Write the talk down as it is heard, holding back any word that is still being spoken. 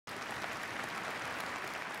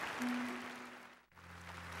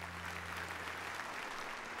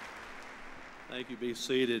Thank you. Be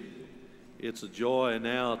seated. It's a joy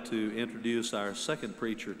now to introduce our second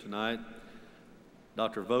preacher tonight,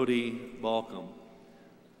 Dr. Voddie Baucham.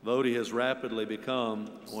 Voddie has rapidly become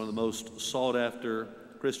one of the most sought-after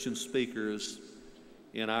Christian speakers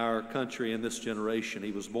in our country in this generation.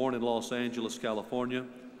 He was born in Los Angeles, California,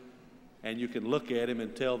 and you can look at him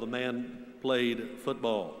and tell the man played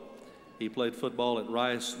football. He played football at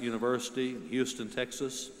Rice University in Houston,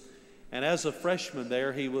 Texas. And as a freshman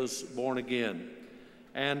there, he was born again.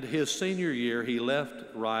 And his senior year, he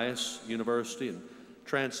left Rice University and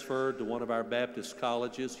transferred to one of our Baptist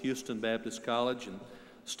colleges, Houston Baptist College, and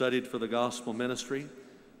studied for the gospel ministry.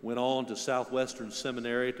 Went on to Southwestern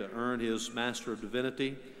Seminary to earn his Master of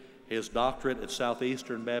Divinity, his doctorate at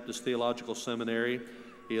Southeastern Baptist Theological Seminary.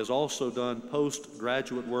 He has also done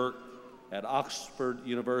postgraduate work at Oxford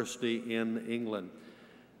University in England.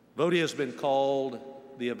 Voddie has been called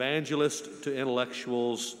the evangelist to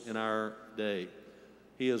intellectuals in our day.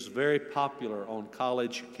 He is very popular on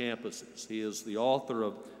college campuses. He is the author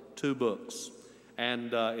of 2 books.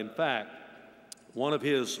 And in fact, one of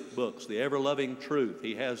his books, The Ever-Loving Truth,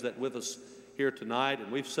 he has that with us here tonight,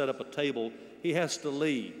 and we've set up a table. He has to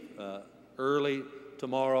leave early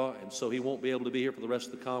tomorrow, and so he won't be able to be here for the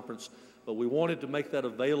rest of the conference. But we wanted to make that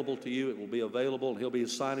available to you. It will be available, and he'll be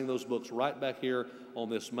signing those books right back here on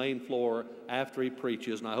this main floor after he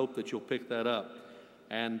preaches, and I hope that you'll pick that up,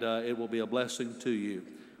 and it will be a blessing to you.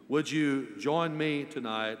 Would you join me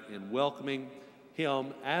tonight in welcoming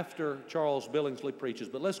him after Charles Billingsley preaches?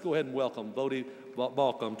 But let's go ahead and welcome Voddie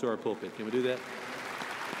Baucham to our pulpit. Can we do that?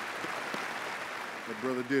 That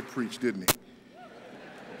brother did preach, didn't he?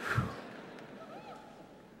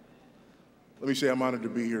 Let me say I'm honored to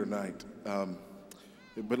be here tonight,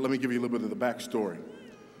 but let me give you a little bit of the backstory.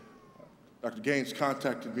 Dr. Gaines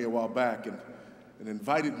contacted me a while back and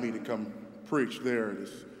invited me to come preach there at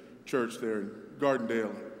his church there in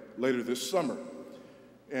Gardendale later this summer.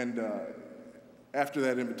 And after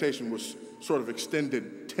that invitation was sort of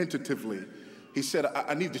extended tentatively, he said,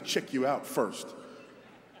 I need to check you out first.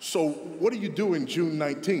 So what are you doing June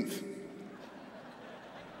 19th?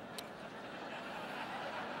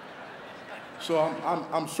 So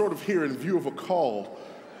I'm sort of here in view of a call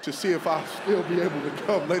to see if I'll still be able to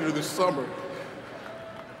come later this summer.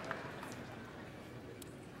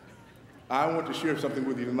 I want to share something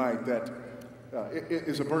with you tonight that it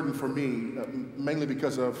is a burden for me, mainly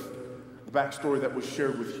because of the backstory that was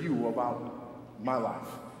shared with you about my life,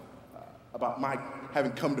 about my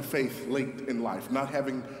having come to faith late in life, not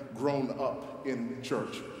having grown up in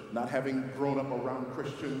church, not having grown up around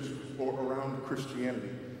Christians or around Christianity.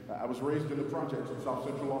 I was raised in the projects in South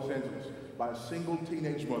Central Los Angeles by a single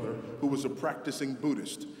teenage mother who was a practicing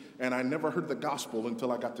Buddhist, and I never heard the gospel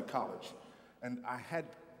until I got to college. And I had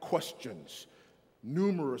questions,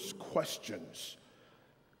 numerous questions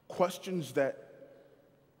that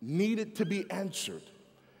needed to be answered.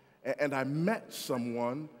 And I met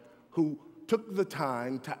someone who took the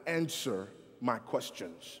time to answer my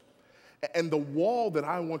questions. And the wall that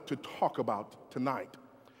I want to talk about tonight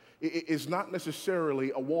is not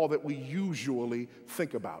necessarily a wall that we usually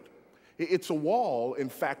think about. It's a wall, in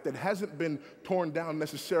fact, that hasn't been torn down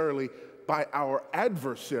necessarily by our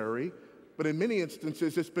adversary, but in many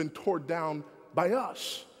instances, it's been torn down by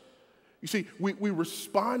us. You see, we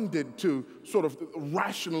responded to sort of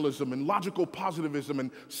rationalism and logical positivism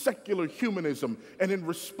and secular humanism, and in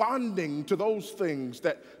responding to those things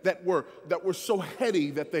that were so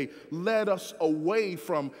heady that they led us away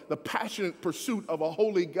from the passionate pursuit of a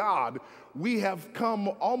holy God, we have come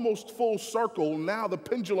almost full circle. Now the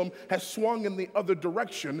pendulum has swung in the other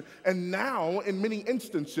direction, and now in many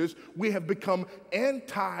instances we have become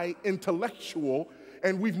anti-intellectual.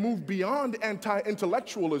 And we've moved beyond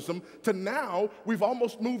anti-intellectualism to now we've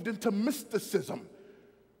almost moved into mysticism.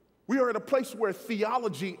 We are at a place where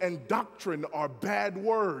theology and doctrine are bad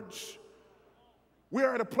words. We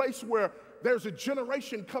are at a place where there's a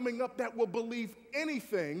generation coming up that will believe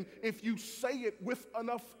anything if you say it with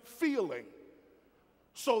enough feeling.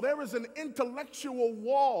 So there is an intellectual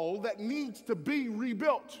wall that needs to be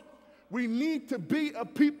rebuilt. We need to be a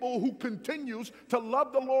people who continues to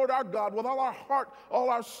love the Lord our God with all our heart, all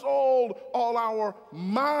our soul, all our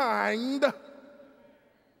mind,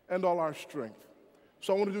 and all our strength.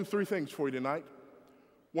 So I want to do 3 things for you tonight.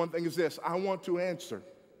 One thing is this: I want to answer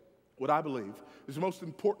what I believe is the most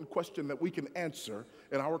important question that we can answer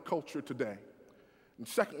in our culture today. And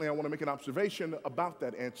secondly, I want to make an observation about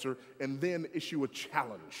that answer and then issue a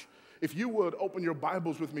challenge. If you would open your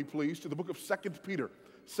Bibles with me, please, to the book of 2 Peter.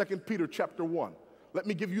 2 Peter chapter 1. Let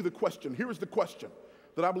me give you the question. Here is the question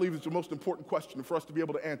that I believe is the most important question for us to be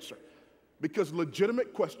able to answer. because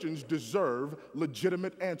legitimate questions deserve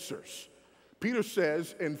legitimate answers. Peter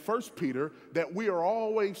says in 1 Peter that we are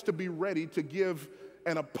always to be ready to give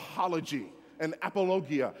an apology, an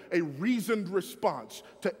apologia, a reasoned response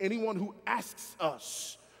to anyone who asks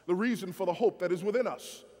us the reason for the hope that is within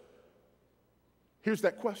us. Here's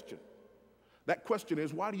that question. That question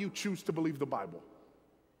is, why do you choose to believe the Bible?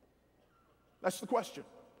 That's the question.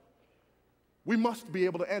 We must be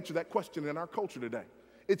able to answer that question in our culture today.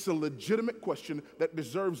 It's a legitimate question that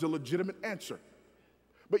deserves a legitimate answer.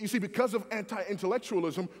 But you see, because of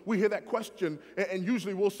anti-intellectualism, we hear that question, and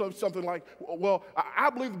usually we'll say something like, well, I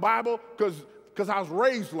believe the Bible because I was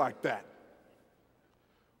raised like that.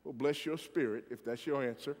 Well, bless your spirit if that's your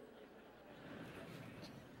answer.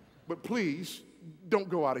 But please, don't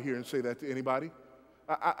go out of here and say that to anybody.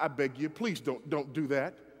 I beg you, please don't do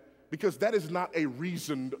that, because that is not a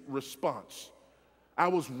reasoned response. I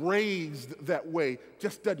was raised that way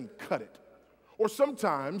just doesn't cut it. Or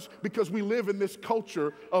sometimes, because we live in this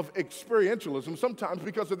culture of experientialism, sometimes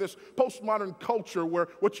because of this postmodern culture where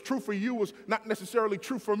what's true for you is not necessarily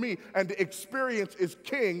true for me, and the experience is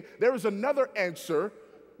king, there is another answer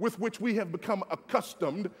with which we have become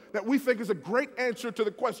accustomed that we think is a great answer to the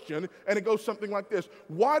question, and it goes something like this.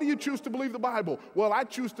 Why do you choose to believe the Bible? Well, I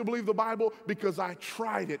choose to believe the Bible because I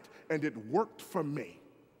tried it and it worked for me.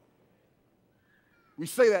 We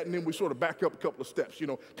say that and then we sort of back up a couple of steps,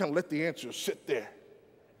 kind of let the answer sit there.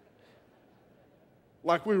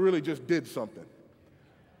 Like we really just did something.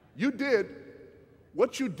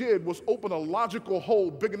 What you did was open a logical hole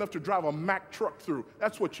big enough to drive a Mack truck through.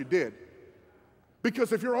 That's what you did.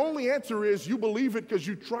 Because if your only answer is you believe it because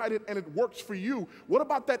you tried it and it works for you, what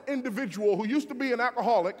about that individual who used to be an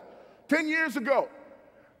alcoholic 10 years ago?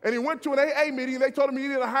 And he went to an AA meeting, and they told him he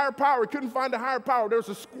needed a higher power. He couldn't find a higher power. There was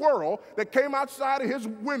a squirrel that came outside of his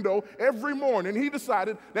window every morning. He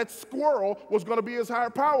decided that squirrel was going to be his higher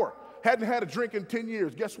power. Hadn't had a drink in 10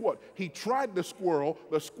 years. Guess what? He tried the squirrel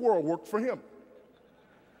worked for him.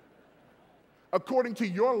 According to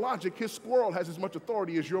your logic, his squirrel has as much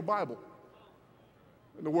authority as your Bible.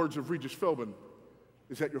 In the words of Regis Philbin,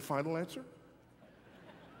 is that your final answer?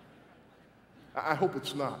 I hope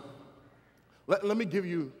it's not. Let me give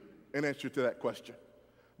you an answer to that question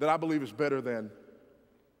that I believe is better than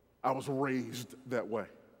I was raised that way.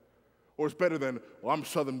 Or it's better than, well, I'm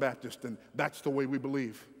Southern Baptist and that's the way we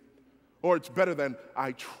believe. Or it's better than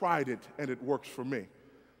I tried it and it works for me.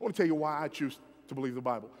 I want to tell you why I choose to believe the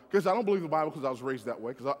Bible. Because I don't believe the Bible because I was raised that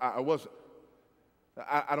way, because I wasn't.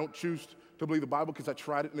 I don't choose to believe the Bible because I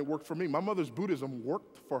tried it and it worked for me. My mother's Buddhism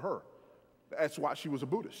worked for her. That's why she was a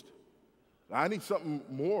Buddhist. I need something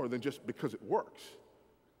more than just because it works.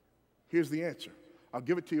 Here's the answer. I'll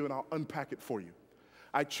give it to you and I'll unpack it for you.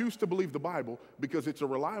 I choose to believe the Bible because it's a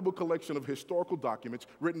reliable collection of historical documents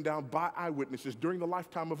written down by eyewitnesses during the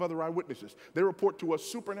lifetime of other eyewitnesses. They report to us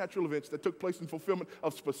supernatural events that took place in fulfillment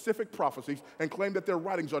of specific prophecies and claim that their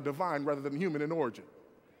writings are divine rather than human in origin.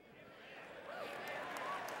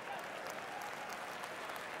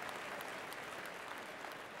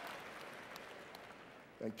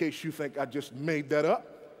 In case you think I just made that up,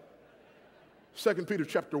 2 Peter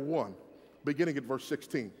chapter 1, beginning at verse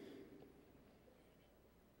 16.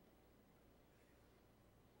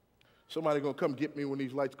 Somebody gonna come get me when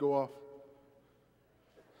these lights go off?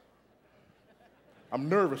 I'm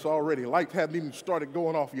nervous already. Lights haven't even started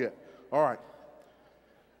going off yet. All right.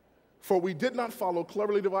 For we did not follow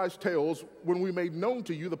cleverly devised tales when we made known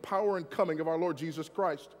to you the power and coming of our Lord Jesus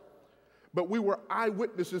Christ, but we were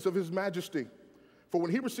eyewitnesses of his majesty. For when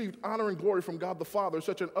he received honor and glory from God the Father,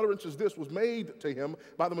 such an utterance as this was made to him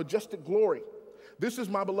by the majestic glory. This is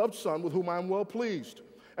my beloved Son, with whom I am well pleased.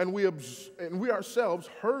 And we ourselves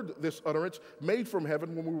heard this utterance made from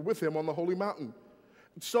heaven when we were with him on the holy mountain.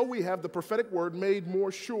 So we have the prophetic word made more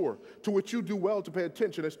sure, to which you do well to pay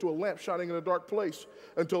attention as to a lamp shining in a dark place,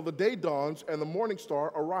 until the day dawns and the morning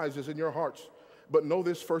star arises in your hearts. But know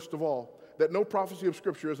this first of all, that no prophecy of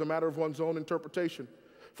Scripture is a matter of one's own interpretation.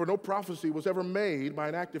 For no prophecy was ever made by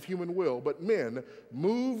an act of human will, but men,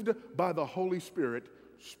 moved by the Holy Spirit,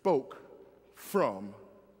 spoke from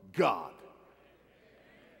God.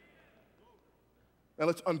 Now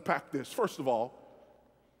let's unpack this. First of all,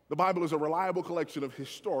 the Bible is a reliable collection of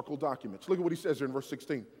historical documents. Look at what he says here in verse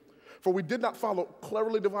 16. For we did not follow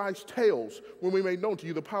cleverly devised tales when we made known to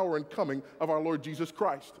you the power and coming of our Lord Jesus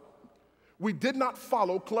Christ. We did not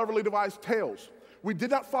follow cleverly devised tales. We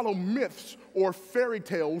did not follow myths or fairy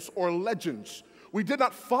tales or legends. We did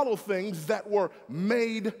not follow things that were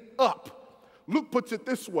made up. Luke puts it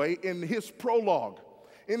this way in his prologue.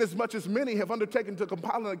 Inasmuch as many have undertaken to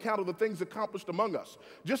compile an account of the things accomplished among us,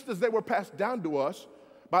 just as they were passed down to us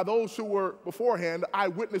by those who were beforehand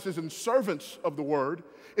eyewitnesses and servants of the word,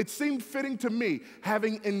 it seemed fitting to me,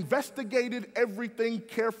 having investigated everything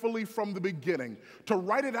carefully from the beginning, to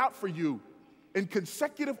write it out for you in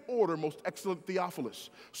consecutive order, most excellent Theophilus,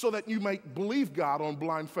 so that you might believe God on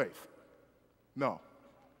blind faith. No,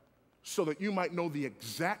 so that you might know the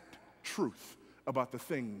exact truth about the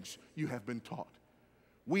things you have been taught.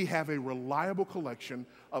 We have a reliable collection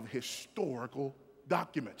of historical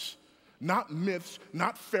documents. Not myths,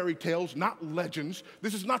 not fairy tales, not legends.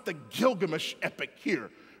 This is not the Gilgamesh epic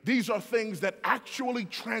here. These are things that actually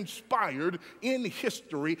transpired in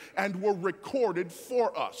history and were recorded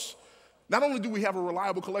for us. Not only do we have a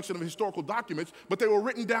reliable collection of historical documents, but they were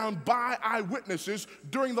written down by eyewitnesses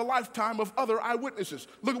during the lifetime of other eyewitnesses.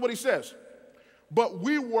 Look at what he says. But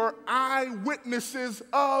we were eyewitnesses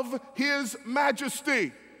of his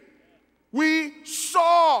majesty. We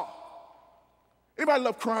saw. Anybody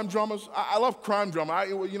love crime dramas? I love crime drama.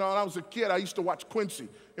 When I was a kid, I used to watch Quincy.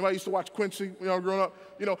 Anybody used to watch Quincy, growing up?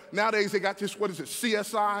 Nowadays they got this, what is it,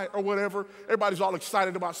 CSI or whatever. Everybody's all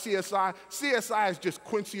excited about CSI. CSI is just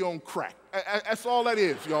Quincy on crack. That's all that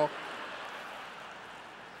is, y'all.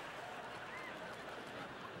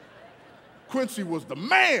 Quincy was the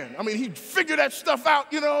man. I mean, he'd figure that stuff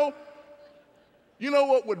out, You know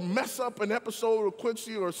what would mess up an episode of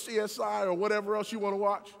Quincy or CSI or whatever else you want to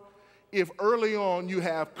watch? If early on you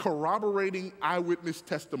have corroborating eyewitness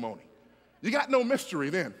testimony. You got no mystery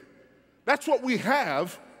then. That's what we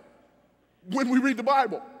have when we read the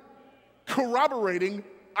Bible. Corroborating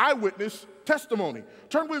eyewitness testimony.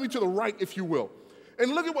 Turn with me to the right, if you will.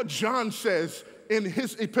 And look at what John says in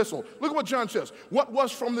his epistle. Look at what John says. What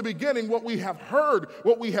was from the beginning, what we have heard,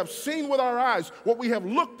 what we have seen with our eyes, what we have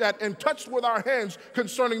looked at and touched with our hands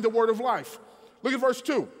concerning the word of life. Look at verse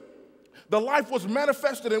 2. The life was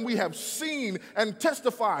manifested, and we have seen and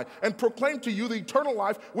testified and proclaimed to you the eternal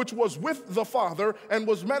life which was with the Father and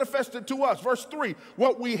was manifested to us. Verse 3,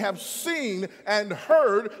 what we have seen and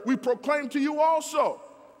heard, we proclaim to you also.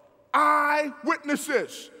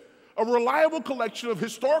 Eyewitnesses. A reliable collection of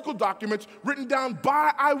historical documents written down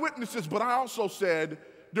by eyewitnesses, but I also said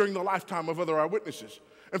during the lifetime of other eyewitnesses.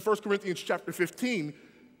 In 1 Corinthians chapter 15,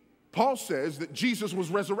 Paul says that Jesus was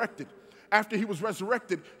resurrected. After he was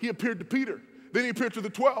resurrected, he appeared to Peter. Then he appeared to the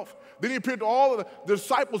 12. Then he appeared to all of the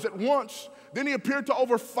disciples at once. Then he appeared to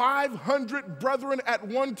over 500 brethren at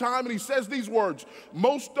one time, and he says these words,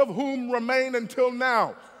 most of whom remain until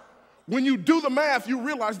now. When you do the math, you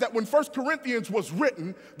realize that when 1 Corinthians was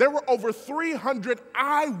written, there were over 300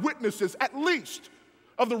 eyewitnesses, at least,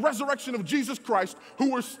 of the resurrection of Jesus Christ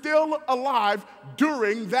who were still alive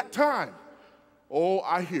during that time. Oh,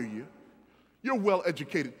 I hear you. You're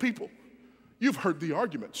well-educated people. You've heard the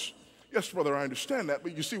arguments. Yes, brother, I understand that,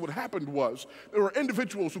 but you see what happened was there were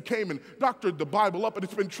individuals who came and doctored the Bible up, and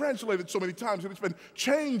it's been translated so many times, and it's been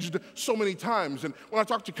changed so many times. And when I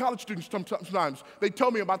talk to college students sometimes, they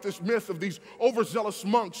tell me about this myth of these overzealous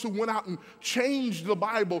monks who went out and changed the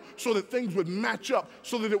Bible so that things would match up,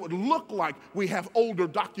 so that it would look like we have older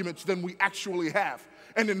documents than we actually have.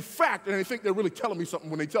 And in fact, and I think they're really telling me something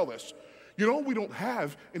when they tell this, we don't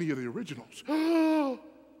have any of the originals.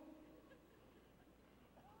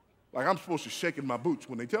 Like I'm supposed to shake in my boots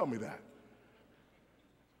when they tell me that.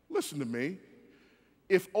 Listen to me.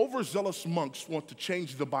 If overzealous monks want to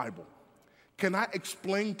change the Bible, can I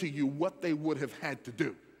explain to you what they would have had to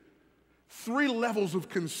do? 3 levels of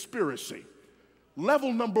conspiracy.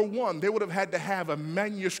 Level number 1, they would have had to have a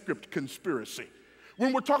manuscript conspiracy.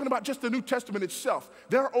 When we're talking about just the New Testament itself,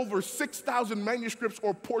 there are over 6,000 manuscripts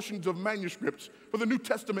or portions of manuscripts for the New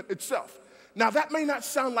Testament itself. Now, that may not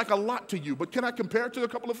sound like a lot to you, but can I compare it to a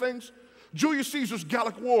couple of things? Julius Caesar's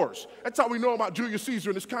Gallic Wars. That's how we know about Julius Caesar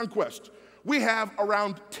and his conquest. We have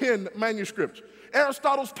around 10 manuscripts.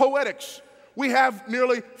 Aristotle's Poetics. We have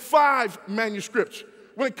nearly 5 manuscripts.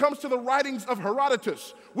 When it comes to the writings of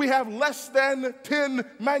Herodotus, we have less than 10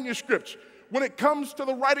 manuscripts. When it comes to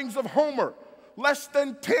the writings of Homer, less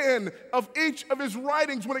than 10 of each of his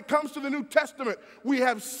writings. When it comes to the New Testament, we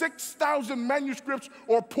have 6,000 manuscripts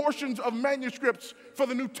or portions of manuscripts for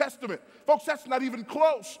the New Testament. Folks, that's not even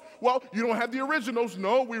close. Well, you don't have the originals.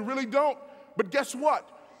 No, we really don't. But guess what?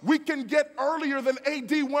 We can get earlier than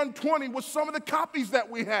AD 120 with some of the copies that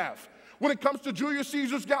we have. When it comes to Julius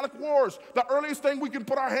Caesar's Gallic Wars, the earliest thing we can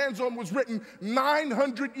put our hands on was written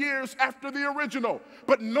 900 years after the original.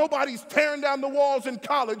 But nobody's tearing down the walls in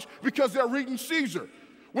college because they're reading Caesar.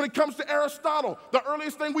 When it comes to Aristotle, the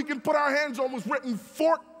earliest thing we can put our hands on was written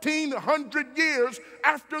 1,400 years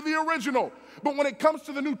after the original. But when it comes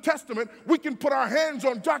to the New Testament, we can put our hands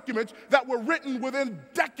on documents that were written within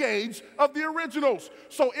decades of the originals.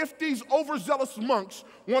 So if these overzealous monks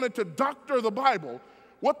wanted to doctor the Bible,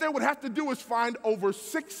 what they would have to do is find over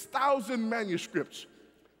 6,000 manuscripts,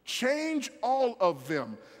 change all of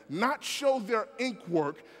them, not show their ink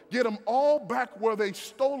work, get them all back where they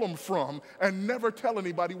stole them from, and never tell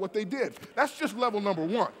anybody what they did. That's just level number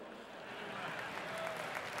one.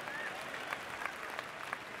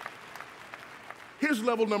 Here's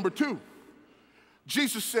level number two.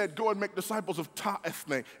 Jesus said, go and make disciples of ta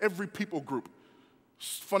ethne, every people group.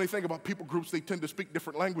 Funny thing about people groups, they tend to speak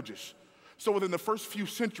different languages. So within the first few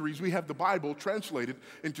centuries, we have the Bible translated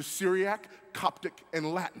into Syriac, Coptic,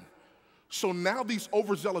 and Latin. So now these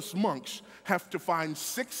overzealous monks have to find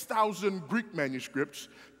 6,000 Greek manuscripts,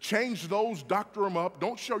 change those, doctor them up,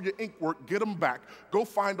 don't show your ink work, get them back, go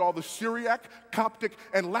find all the Syriac, Coptic,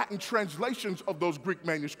 and Latin translations of those Greek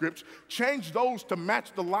manuscripts, change those to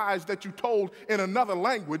match the lies that you told in another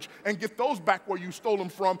language, and get those back where you stole them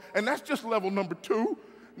from, and that's just level number two.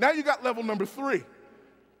 Now you got level number three.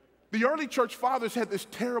 The early church fathers had this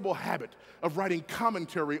terrible habit of writing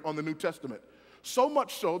commentary on the New Testament. So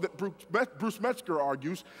much so that Bruce Metzger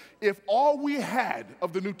argues, if all we had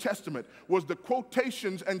of the New Testament was the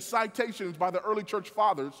quotations and citations by the early church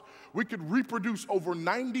fathers, we could reproduce over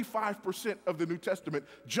 95% of the New Testament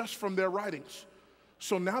just from their writings.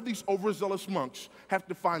 So now these overzealous monks have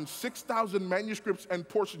to find 6,000 manuscripts and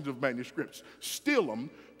portions of manuscripts, steal them,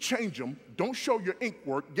 change them, don't show your ink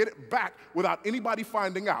work, get it back without anybody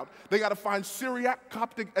finding out. They got to find Syriac,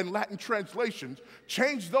 Coptic, and Latin translations,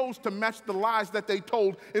 change those to match the lies that they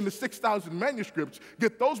told in the 6,000 manuscripts,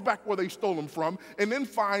 get those back where they stole them from, and then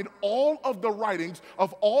find all of the writings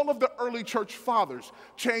of all of the early church fathers,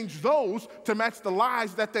 change those to match the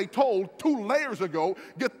lies that they told 2 layers ago,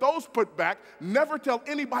 get those put back, never tell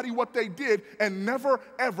anybody what they did, and never,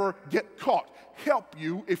 ever get caught. Help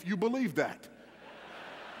you if you believe that.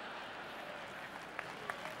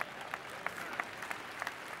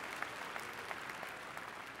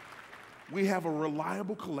 We have a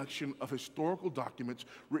reliable collection of historical documents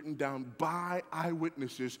written down by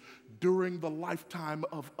eyewitnesses during the lifetime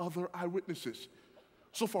of other eyewitnesses.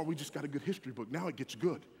 So far, we just got a good history book. Now it gets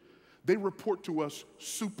good. They report to us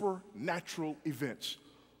supernatural events.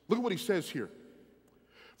 Look at what he says here.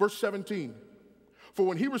 Verse 17. For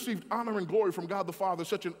when he received honor and glory from God the Father,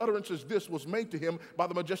 such an utterance as this was made to him by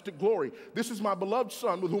the majestic glory. This is my beloved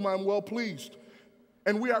Son, with whom I am well pleased.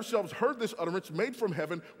 And we ourselves heard this utterance made from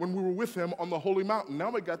heaven when we were with him on the holy mountain. Now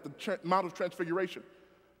we got the Mount of Transfiguration.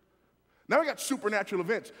 Now we got supernatural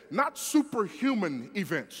events, not superhuman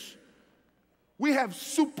events. We have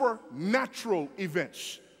supernatural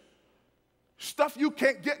events. Stuff you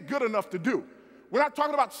can't get good enough to do. We're not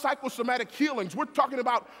talking about psychosomatic healings. We're talking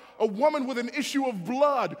about a woman with an issue of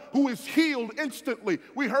blood who is healed instantly.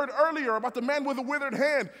 We heard earlier about the man with a withered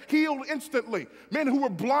hand, healed instantly. Men who were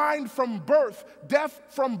blind from birth, deaf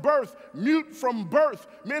from birth, mute from birth.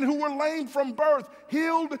 Men who were lame from birth,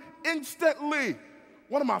 healed instantly.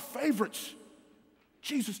 One of my favorites.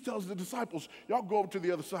 Jesus tells the disciples, y'all go over to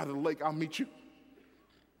the other side of the lake, I'll meet you.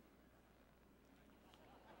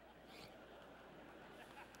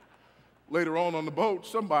 Later on the boat,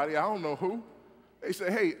 somebody, I don't know who, they say,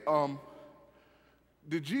 hey,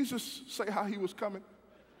 did Jesus say how he was coming?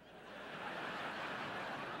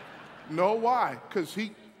 No, why? Because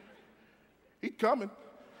he coming.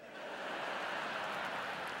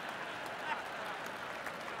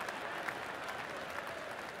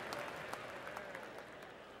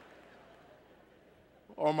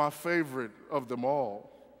 Or my favorite of them all,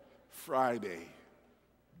 Friday,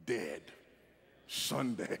 dead,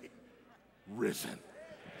 Sunday, risen.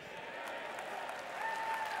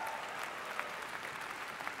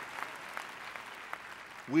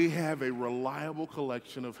 We have a reliable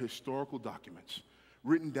collection of historical documents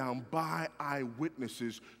written down by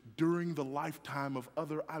eyewitnesses during the lifetime of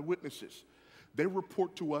other eyewitnesses. They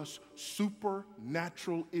report to us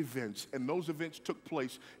supernatural events, and those events took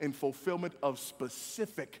place in fulfillment of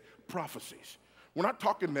specific prophecies. We're not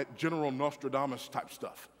talking that General Nostradamus type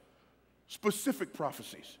stuff. Specific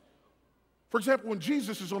prophecies. For example, when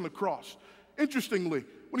Jesus is on the cross, interestingly,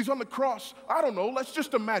 when he's on the cross, I don't know, let's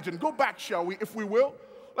just imagine, go back, shall we, if we will.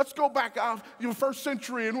 Let's go back out in the first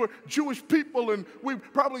century, and we're Jewish people, and we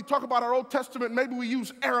probably talk about our Old Testament. Maybe we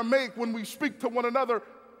use Aramaic when we speak to one another.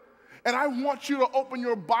 And I want you to open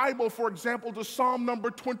your Bible, for example, to Psalm number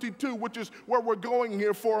 22, which is where we're going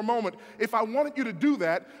here for a moment. If I wanted you to do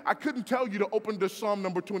that, I couldn't tell you to open to Psalm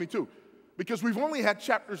number 22, because we've only had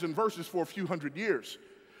chapters and verses for a few hundred years.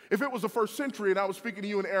 If it was the first century and I was speaking to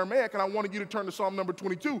you in Aramaic and I wanted you to turn to Psalm number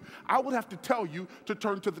 22, I would have to tell you to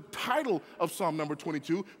turn to the title of Psalm number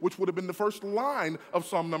 22, which would have been the first line of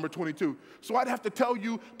Psalm number 22. So I'd have to tell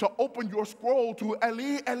you to open your scroll to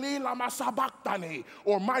Eli, Eli, lama sabachthani,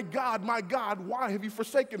 or my God, why have you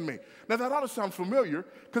forsaken me? Now that ought to sound familiar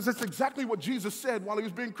because it's exactly what Jesus said while he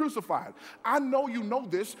was being crucified. I know you know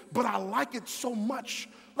this, but I like it so much.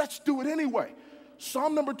 Let's do it anyway.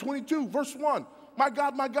 Psalm number 22, verse 1. My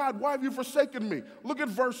God, why have you forsaken me? Look at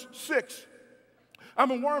verse 6. I'm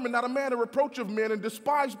a worm and not a man, a reproach of men and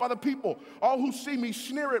despised by the people. All who see me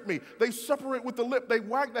sneer at me. They separate with the lip. They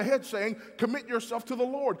wag the head saying, commit yourself to the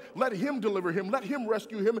Lord. Let him deliver him. Let him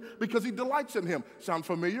rescue him because he delights in him. Sound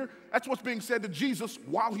familiar? That's what's being said to Jesus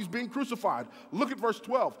while he's being crucified. Look at verse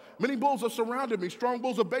 12. Many bulls have surrounded me. Strong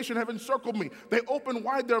bulls of Bashan have encircled me. They open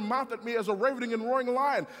wide their mouth at me as a ravening and roaring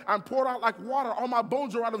lion. I'm poured out like water. All my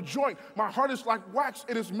bones are out of joint. My heart is like wax.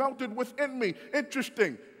 It is melted within me.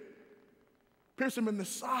 Interesting. Pierce him in the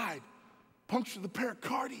side, puncture the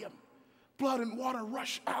pericardium, blood and water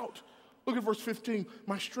rush out. Look at verse 15.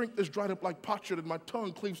 My strength is dried up like potsherd and my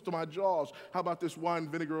tongue cleaves to my jaws. How about this wine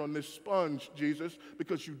vinegar on this sponge, Jesus?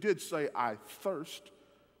 Because you did say, I thirst.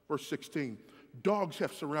 Verse 16. Dogs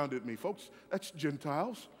have surrounded me. Folks, that's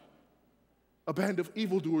Gentiles. A band of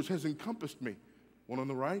evildoers has encompassed me. One on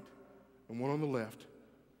the right and one on the left.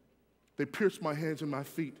 They pierce my hands and my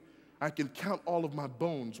feet. I can count all of my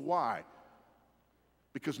bones. Why?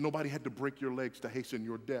 Because nobody had to break your legs to hasten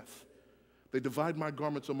your death. They divide my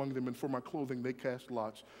garments among them, and for my clothing they cast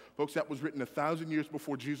lots. Folks, that was written 1,000 years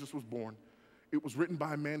before Jesus was born. It was written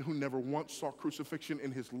by a man who never once saw crucifixion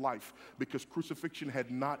in his life because crucifixion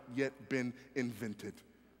had not yet been invented.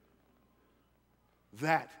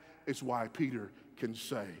 That is why Peter can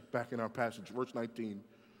say, back in our passage, verse 19,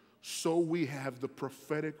 so we have the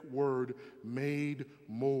prophetic word made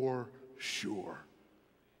more sure.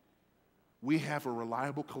 We have a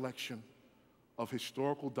reliable collection of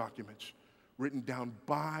historical documents written down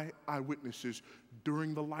by eyewitnesses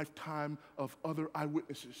during the lifetime of other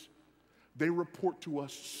eyewitnesses. They report to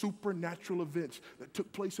us supernatural events that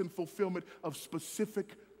took place in fulfillment of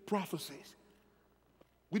specific prophecies.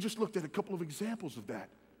 We just looked at a couple of examples of that.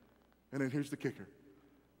 And then here's the kicker.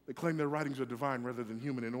 They claim their writings are divine rather than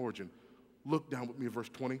human in origin. Look down with me at verse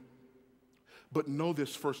 20. But know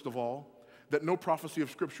this, first of all, that no prophecy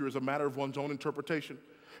of Scripture is a matter of one's own interpretation.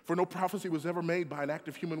 For no prophecy was ever made by an act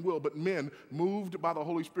of human will, but men, moved by the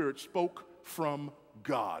Holy Spirit, spoke from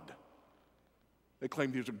God. They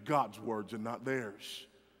claim these are God's words and not theirs.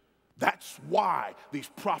 That's why these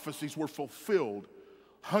prophecies were fulfilled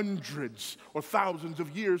hundreds or thousands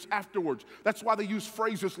of years afterwards. That's why they use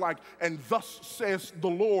phrases like, and thus says the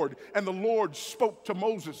Lord, and the Lord spoke to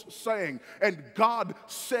Moses, saying, and God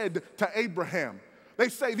said to Abraham. They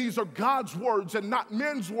say these are God's words and not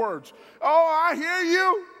men's words. Oh, I hear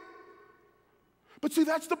you. But see,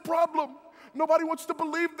 that's the problem. Nobody wants to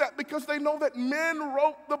believe that because they know that men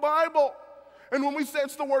wrote the Bible. And when we say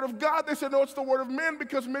it's the word of God, they say, no, it's the word of men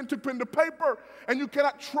because men took pen to paper. And you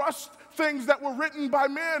cannot trust things that were written by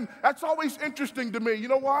men. That's always interesting to me. You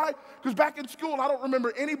know why? Because back in school, I don't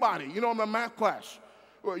remember anybody, in my math class.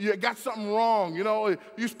 You got something wrong,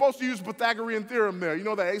 You're supposed to use Pythagorean theorem there. You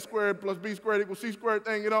know, the a squared plus b squared equals c squared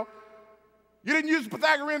thing, You didn't use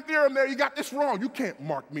Pythagorean theorem there. You got this wrong. You can't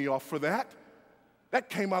mark me off for that. That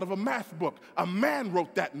came out of a math book. A man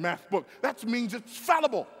wrote that math book. That means it's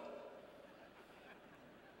fallible.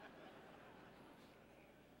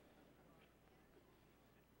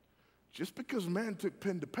 Just because man took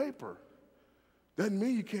pen to paper doesn't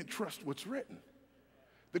mean you can't trust what's written.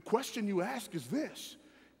 The question you ask is this.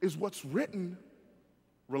 Is what's written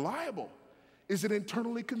reliable? Is it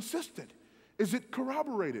internally consistent? Is it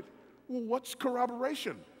corroborated? Well, what's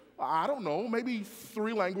corroboration? I don't know, maybe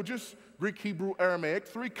 3 languages, Greek, Hebrew, Aramaic,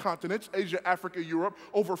 3 continents, Asia, Africa, Europe,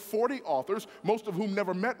 over 40 authors, most of whom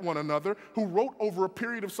never met one another, who wrote over a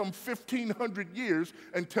period of some 1,500 years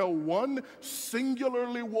and tell one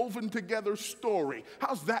singularly woven together story.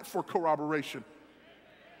 How's that for corroboration?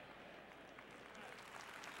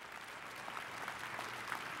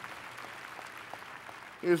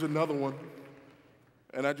 Here's another one,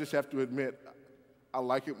 and I just have to admit, I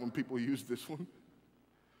like it when people use this one,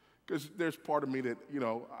 because there's part of me that,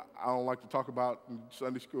 I don't like to talk about in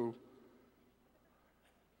Sunday school.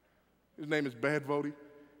 His name is Bad Voddie.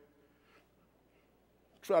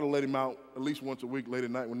 Try to let him out at least once a week late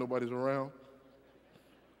at night when nobody's around.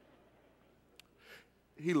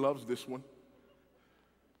 He loves this one.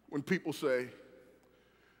 When people say,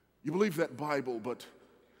 you believe that Bible, but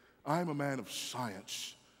I'm a man of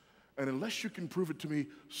science, and unless you can prove it to me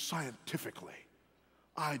scientifically,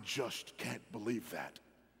 I just can't believe that.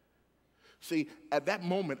 See, at that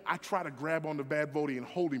moment, I try to grab on the bad Voddie and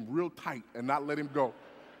hold him real tight and not let him go.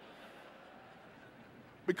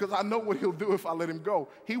 Because I know what he'll do if I let him go.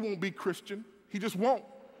 He won't be Christian. He just won't.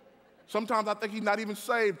 Sometimes I think he's not even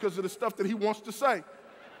saved because of the stuff that he wants to say.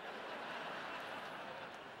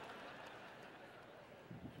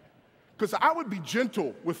 Because I would be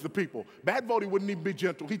gentle with the people. Bad Voddie wouldn't even be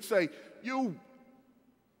gentle. He'd say, you.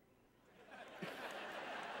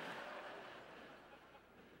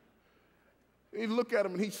 He'd look at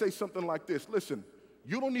him and he'd say something like this: listen,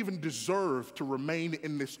 you don't even deserve to remain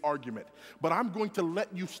in this argument, but I'm going to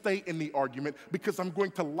let you stay in the argument because I'm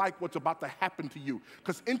going to like what's about to happen to you.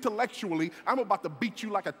 Because intellectually, I'm about to beat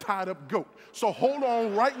you like a tied up goat. So hold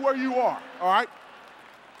on right where you are, all right?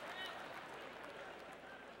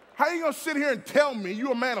 How are you going to sit here and tell me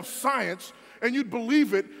you're a man of science and you'd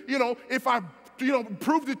believe it, if I,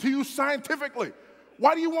 proved it to you scientifically?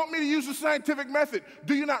 Why do you want me to use the scientific method?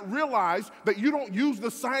 Do you not realize that you don't use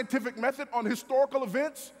the scientific method on historical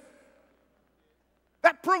events?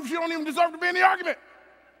 That proves you don't even deserve to be in the argument.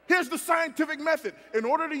 Here's the scientific method. In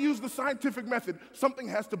order to use the scientific method, something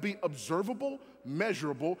has to be observable,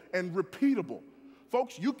 measurable, and repeatable.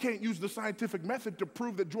 Folks, you can't use the scientific method to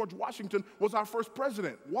prove that George Washington was our first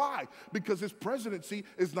president. Why? Because his presidency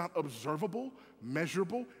is not observable,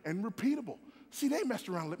 measurable, and repeatable. See, they messed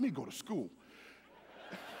around and let me go to school.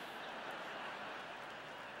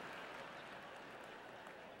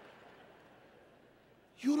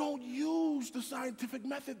 You don't use the scientific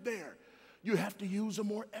method there. You have to use a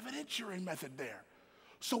more evidentiary method there.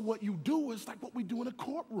 So what you do is like what we do in a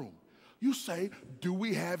courtroom. You say, do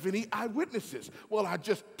we have any eyewitnesses? Well, I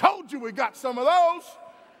just told you we got some of those.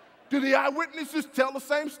 Do the eyewitnesses tell the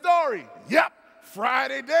same story? Yep,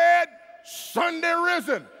 Friday dead, Sunday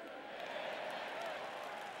risen.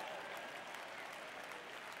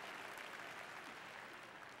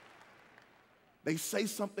 They say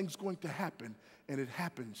something's going to happen, and it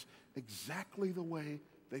happens exactly the way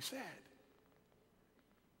they said.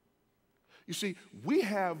 You see, we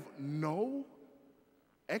have no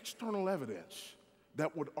external evidence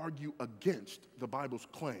that would argue against the Bible's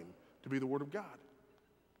claim to be the Word of God.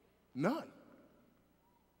 None.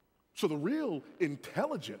 So the real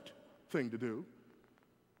intelligent thing to do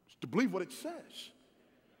is to believe what it says.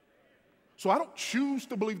 So I don't choose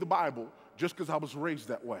to believe the Bible just because I was raised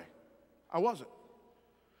that way. I wasn't.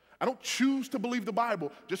 I don't choose to believe the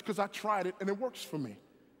Bible just because I tried it and it works for me.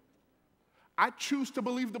 I choose to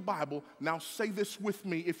believe the Bible, now say this with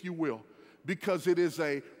me if you will, because it is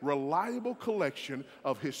a reliable collection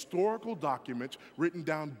of historical documents written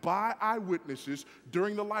down by eyewitnesses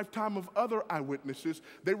during the lifetime of other eyewitnesses.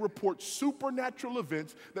 They report supernatural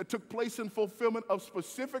events that took place in fulfillment of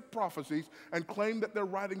specific prophecies and claim that their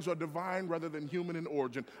writings are divine rather than human in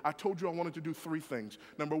origin. I told you I wanted to do three things.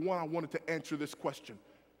 Number one, I wanted to answer this question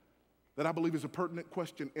that I believe is a pertinent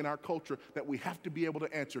question in our culture that we have to be able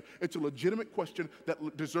to answer. It's a legitimate question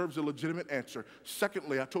that deserves a legitimate answer.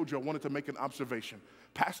 Secondly, I told you I wanted to make an observation.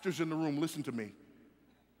 Pastors in the room, listen to me.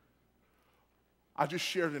 I just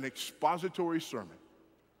shared an expository sermon.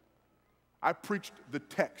 I preached the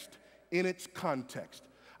text in its context.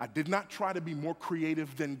 I did not try to be more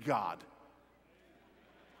creative than God.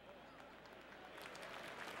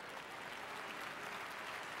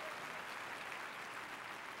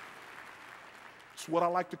 It's what I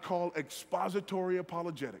like to call expository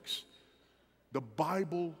apologetics. The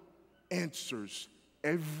Bible answers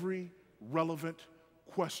every relevant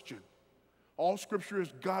question. All Scripture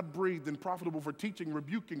is God-breathed and profitable for teaching,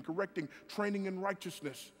 rebuking, correcting, training in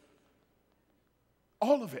righteousness.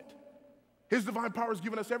 All of it. His divine power has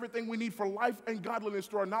given us everything we need for life and godliness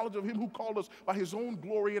through our knowledge of Him who called us by His own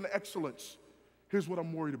glory and excellence. Here's what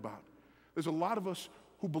I'm worried about. There's a lot of us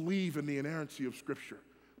who believe in the inerrancy of Scripture.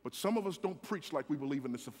 But some of us don't preach like we believe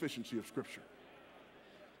in the sufficiency of Scripture.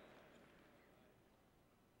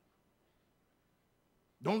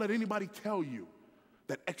 Don't let anybody tell you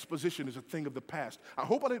that exposition is a thing of the past. I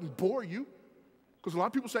hope I didn't bore you, because a lot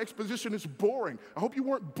of people say exposition is boring. I hope you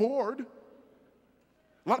weren't bored.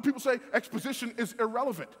 A lot of people say exposition is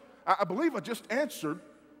irrelevant. I believe I just answered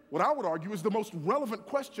what I would argue is the most relevant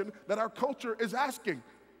question that our culture is asking.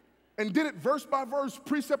 And did it verse by verse,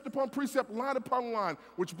 precept upon precept, line upon line,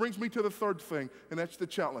 which brings me to the third thing, and that's the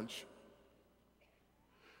challenge.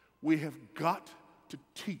 We have got to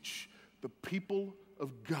teach the people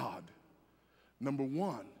of God, number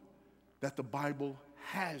one, that the Bible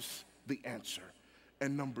has the answer,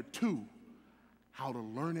 and number two, how to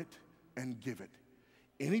learn it and give it.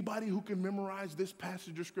 Anybody who can memorize this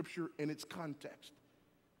passage of Scripture in its context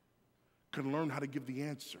can learn how to give the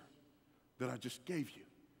answer that I just gave you.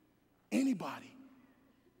 Anybody.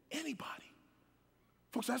 Anybody.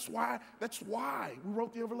 Folks, that's why we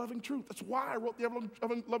wrote the Ever-Loving Truth. That's why I wrote the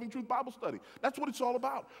Ever-Loving Truth Bible Study. That's what it's all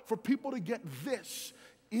about, for people to get this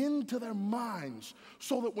into their minds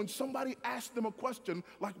so that when somebody asks them a question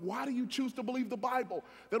like, why do you choose to believe the Bible?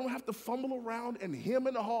 They don't have to fumble around and hem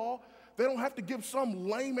and haw. They don't have to give some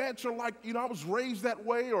lame answer like, I was raised that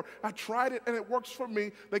way, or I tried it and it works for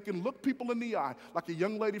me. They can look people in the eye, like a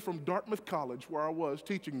young lady from Dartmouth College, where I was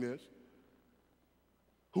teaching this,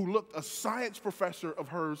 who looked a science professor of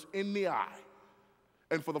hers in the eye,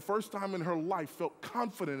 and for the first time in her life felt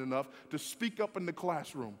confident enough to speak up in the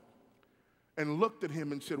classroom, and looked at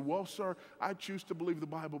him and said, well, sir, I choose to believe the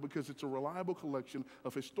Bible because it's a reliable collection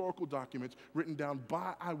of historical documents written down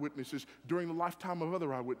by eyewitnesses during the lifetime of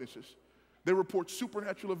other eyewitnesses. They report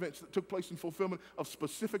supernatural events that took place in fulfillment of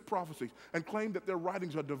specific prophecies and claim that their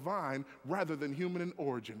writings are divine rather than human in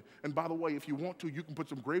origin. And by the way, if you want to, you can put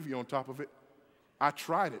some gravy on top of it. I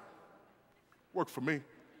tried it. Worked for me.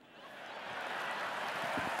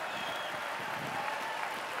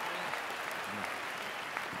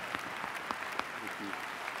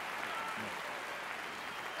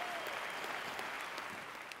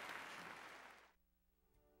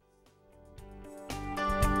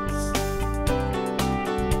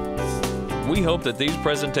 We hope that these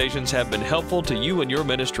presentations have been helpful to you and your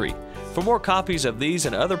ministry. For more copies of these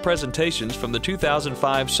and other presentations from the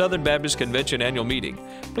 2005 Southern Baptist Convention Annual Meeting,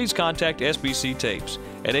 please contact SBC Tapes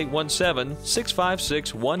at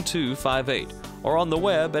 817-656-1258 or on the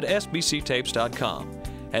web at sbctapes.com.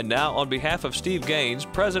 And now, on behalf of Steve Gaines,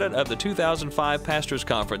 President of the 2005 Pastors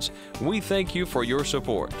Conference, we thank you for your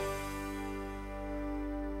support.